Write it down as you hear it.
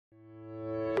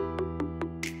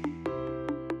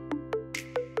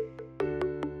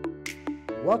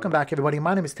Welcome back, everybody.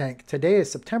 My name is Tank. Today is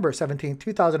September 17,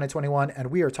 2021, and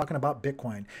we are talking about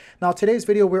Bitcoin. Now, today's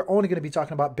video, we're only going to be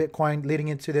talking about Bitcoin leading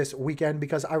into this weekend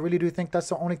because I really do think that's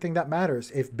the only thing that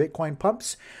matters. If Bitcoin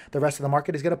pumps, the rest of the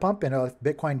market is going to pump, and if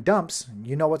Bitcoin dumps,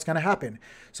 you know what's going to happen.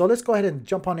 So let's go ahead and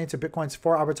jump on into Bitcoin's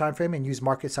 4-hour time frame and use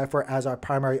Market Cipher as our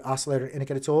primary oscillator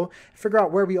indicator tool. Figure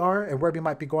out where we are and where we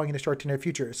might be going in the short to near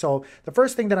future. So the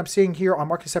first thing that I'm seeing here on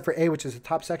Market Cipher A, which is the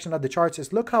top section of the charts,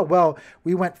 is look how well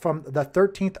we went from the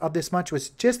 13th of this month, was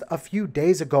just a few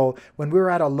days ago when we were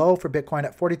at a low for Bitcoin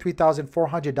at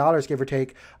 $43,400, give or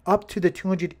take, up to the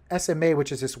 200 SMA,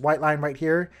 which is this white line right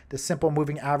here, the simple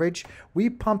moving average. We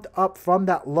pumped up from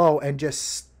that low and just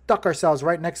stuck ourselves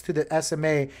right next to the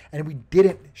SMA, and we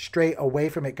didn't stray away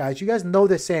from it, guys. You guys know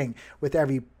this saying, with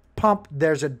every pump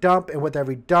there's a dump, and with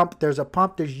every dump there's a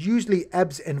pump. There's usually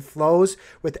ebbs and flows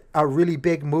with a really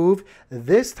big move.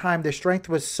 This time the strength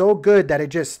was so good that it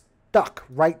just stuck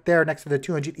right there next to the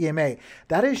 200 EMA.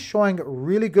 That is showing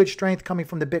really good strength coming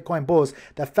from the Bitcoin bulls.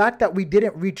 The fact that we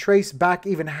didn't retrace back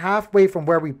even halfway from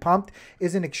where we pumped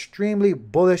is an extremely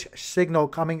bullish signal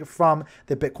coming from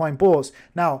the Bitcoin bulls.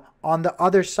 Now, on the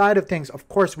other side of things, of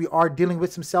course, we are dealing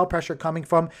with some sell pressure coming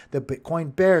from the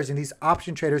Bitcoin bears and these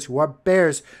option traders who are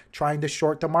bears trying to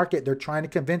short the market. They're trying to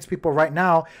convince people right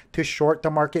now to short the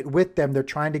market with them. They're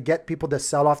trying to get people to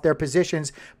sell off their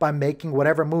positions by making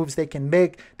whatever moves they can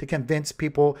make to convince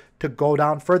people to go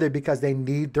down further because they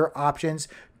need their options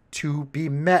to be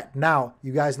met. Now,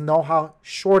 you guys know how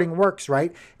shorting works,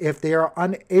 right? If they are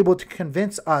unable to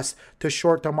convince us to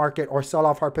short the market or sell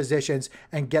off our positions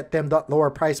and get them the lower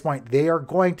price point, they are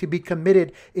going to be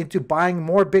committed into buying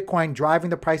more Bitcoin, driving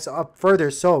the price up further.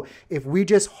 So if we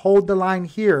just hold the line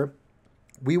here,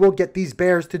 we will get these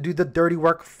bears to do the dirty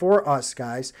work for us,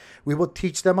 guys. We will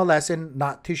teach them a lesson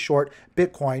not to short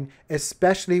Bitcoin,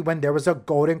 especially when there was a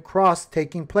golden cross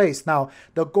taking place. Now,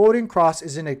 the golden cross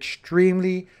is an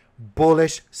extremely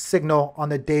bullish signal on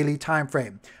the daily time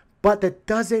frame, but that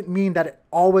doesn't mean that it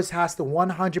always has to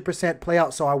 100% play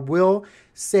out. So I will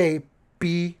say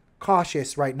be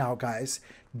cautious right now, guys.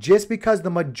 Just because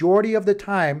the majority of the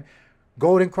time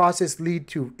golden crosses lead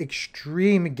to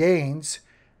extreme gains,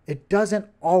 it doesn't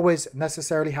always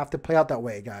necessarily have to play out that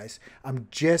way, guys. I'm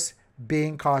just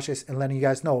being cautious and letting you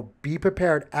guys know, be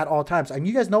prepared at all times. And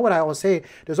you guys know what I always say,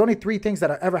 there's only 3 things that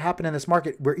ever happen in this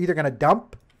market. We're either going to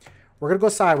dump, we're going to go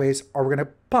sideways, or we're going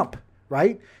to pump,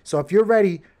 right? So if you're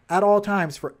ready at all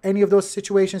times for any of those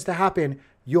situations to happen,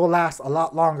 you'll last a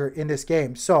lot longer in this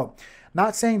game. So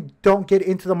not saying don't get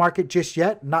into the market just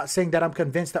yet. Not saying that I'm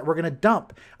convinced that we're going to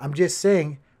dump. I'm just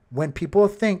saying when people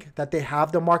think that they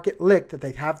have the market licked, that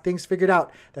they have things figured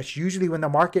out, that's usually when the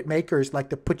market makers like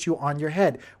to put you on your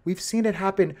head. We've seen it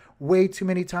happen way too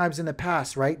many times in the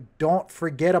past, right? Don't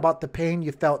forget about the pain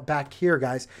you felt back here,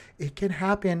 guys. It can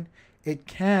happen. It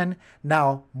can.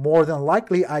 Now, more than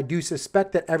likely, I do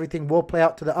suspect that everything will play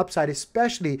out to the upside,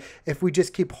 especially if we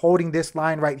just keep holding this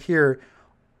line right here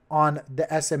on the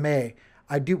SMA.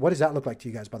 What does that look like to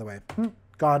you guys, by the way?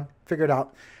 Gone. Figure it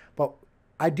out. But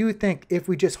I do think if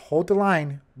we just hold the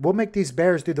line, we'll make these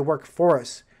bears do the work for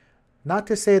us. Not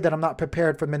to say that I'm not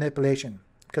prepared for manipulation,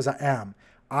 because I am.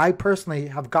 I personally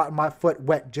have gotten my foot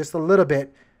wet just a little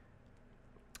bit,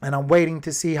 and I'm waiting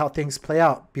to see how things play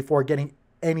out before getting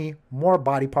any more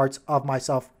body parts of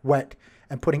myself wet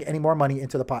and putting any more money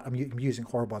into the pot. I'm using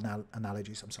horrible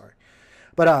analogies. I'm sorry.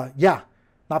 But yeah,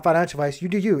 not financial advice. You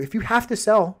do you. If you have to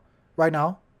sell right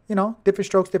now, you know, different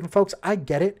strokes, different folks. I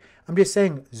get it. I'm just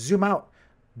saying, zoom out.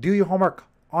 Do your homework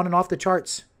on and off the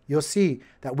charts. You'll see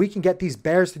that we can get these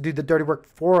bears to do the dirty work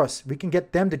for us. We can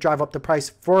get them to drive up the price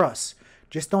for us.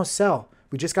 Just don't sell.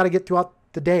 We just got to get throughout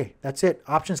the day. That's it.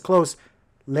 Options close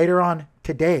later on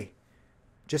today.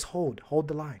 Just hold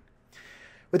the line.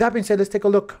 With that being said, let's take a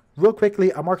look real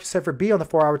quickly at Market Cipher B on the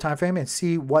 4-hour time frame and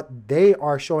see what they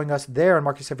are showing us there on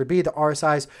Market Cipher B. The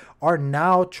RSIs are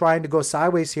now trying to go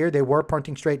sideways here. They were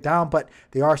pointing straight down, but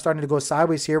they are starting to go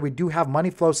sideways here. We do have money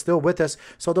flow still with us.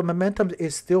 So the momentum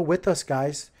is still with us,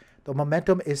 guys. The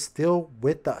momentum is still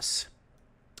with us.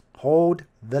 Hold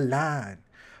the line.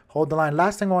 Hold the line.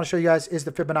 Last thing I want to show you guys is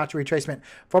the Fibonacci retracement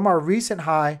from our recent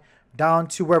high down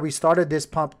to where we started this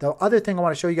pump. The other thing I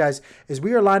want to show you guys is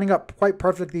we are lining up quite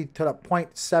perfectly to the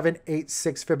 0.786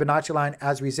 Fibonacci line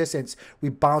as resistance. We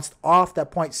bounced off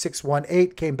that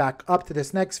 0.618, came back up to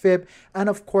this next fib, and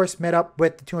of course met up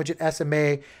with the 200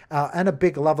 SMA and a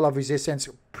big level of resistance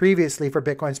previously for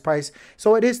Bitcoin's price.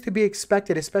 So it is to be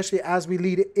expected, especially as we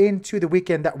lead into the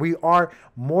weekend, that we are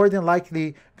more than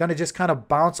likely going to just kind of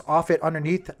bounce off it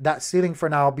underneath that ceiling for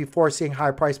now before seeing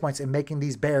higher price points and making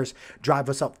these bears drive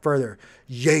us up further.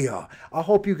 Yeah. I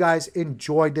hope you guys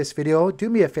enjoyed this video. Do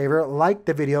me a favor, like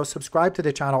the video, subscribe to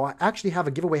the channel. I actually have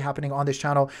a giveaway happening on this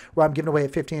channel where I'm giving away a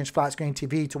 15-inch flat screen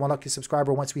TV to one lucky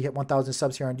subscriber once we hit 1,000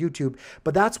 subs here on YouTube.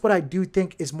 But that's what I do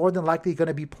think is more than likely going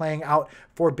to be playing out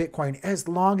for Bitcoin, as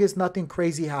long as nothing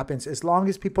crazy happens, as long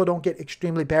as people don't get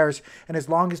extremely bearish, and as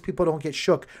long as people don't get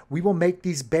shook. We will make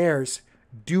these bears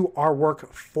do our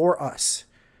work for us.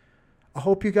 I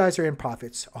hope you guys are in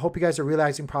profits. I hope you guys are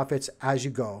realizing profits as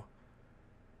you go.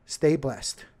 Stay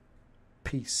blessed.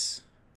 Peace.